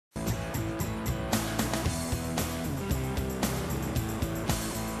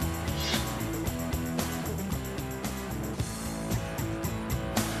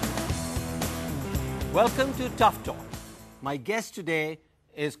Welcome to Tough Talk. My guest today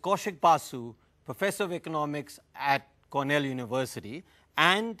is Kaushik Basu, Professor of Economics at Cornell University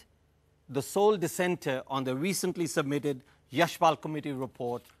and the sole dissenter on the recently submitted Yashpal Committee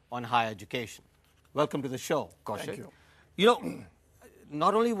Report on higher education. Welcome to the show, Kaushik. Thank you. You know,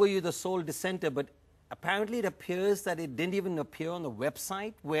 not only were you the sole dissenter, but apparently it appears that it didn't even appear on the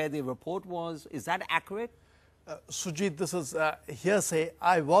website where the report was. Is that accurate? Sujit, this is hearsay.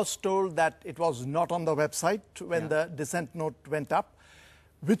 I was told that it was not on the website when the dissent note went up,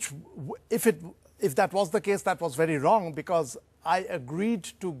 which, if that was the case, that was very wrong, because I agreed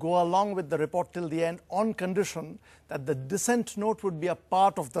to go along with the report till the end on condition that the dissent note would be a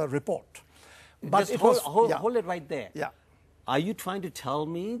part of the report. But just hold it right there. Yeah. Are you trying to tell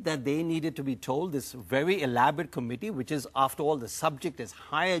me that they needed to be told, this very elaborate committee, which is, after all, the subject is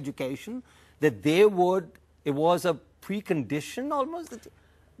higher education, that they would, it was a precondition almost,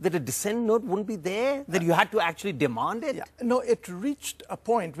 that a dissent note wouldn't be there, that you had to actually demand it? Yeah. No, it reached a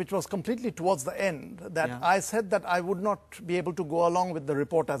point which was completely towards the end that I said that I would not be able to go along with the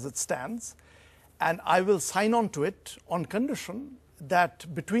report as it stands, and I will sign on to it on condition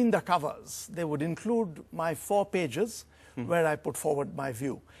that between the covers they would include my 4 pages where I put forward my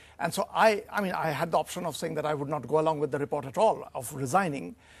view. And so I had the option of saying that I would not go along with the report at all, of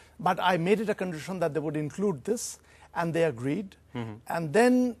resigning, but I made it a condition that they would include this, and they agreed. And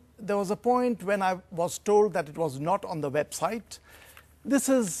then there was a point when I was told that it was not on the website. This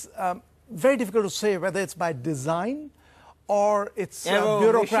is very difficult to say whether it's by design or it's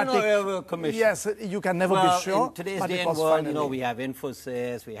bureaucratic. Or error commission? Yes, you can never be sure. In today's day and world, you know, we have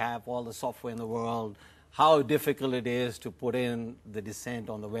Infosys, we have all the software in the world. How difficult it is to put in the dissent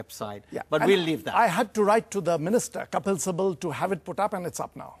on the website. Yeah. But and we'll leave that. I had to write to the minister, Kapil Sibal, to have it put up, and it's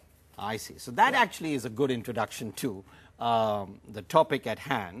up now. I see. So that actually is a good introduction to the topic at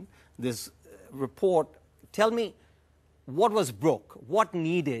hand. This report, tell me what was broke, what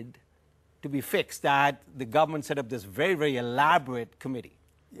needed to be fixed that the government set up this very, very elaborate committee?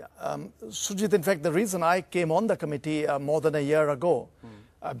 Yeah, Sujit, in fact, the reason I came on the committee more than a year ago,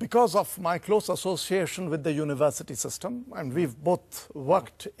 because of my close association with the university system, and we've both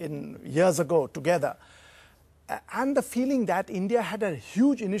worked in years ago together, and the feeling that India had a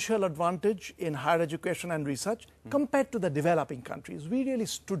huge initial advantage in higher education and research compared to the developing countries. We really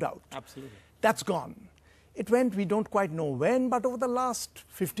stood out. Absolutely. That's gone. It went, we don't quite know when, but over the last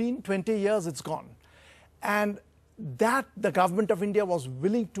 15, 20 years, it's gone. And that the government of India was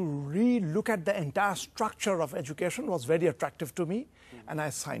willing to re-look at the entire structure of education was very attractive to me, and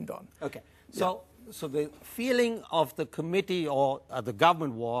I signed on. Okay. So the feeling of the committee or the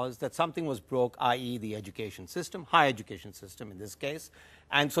government was that something was broke, i.e. the education system, higher education system in this case,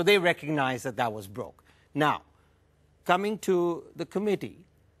 and so they recognized that that was broke. Now, coming to the committee,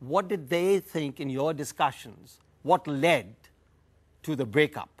 what did they think in your discussions? What led to the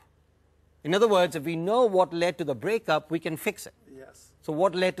breakup? In other words, if we know what led to the breakup, we can fix it. Yes. So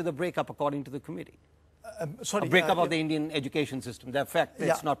what led to the breakup according to the committee? Sorry, a breakup of the Indian education system, the fact that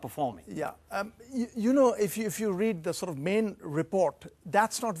it's not performing. Yeah. You know, if you read the sort of main report,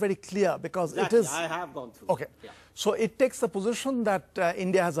 that's not very clear because exactly. It is... I have gone through. Okay. Yeah. So it takes the position that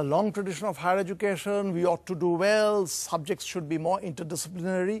India has a long tradition of higher education, we ought to do well, subjects should be more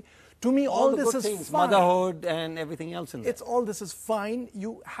interdisciplinary. To me, all this is things, fine. Motherhood and everything else in there. All this is fine.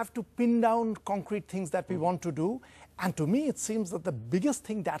 You have to pin down concrete things that we want to do. And to me, it seems that the biggest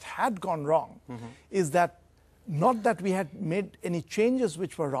thing that had gone wrong is that not that we had made any changes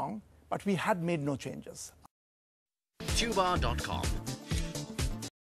which were wrong, but we had made no changes. Tubar.com,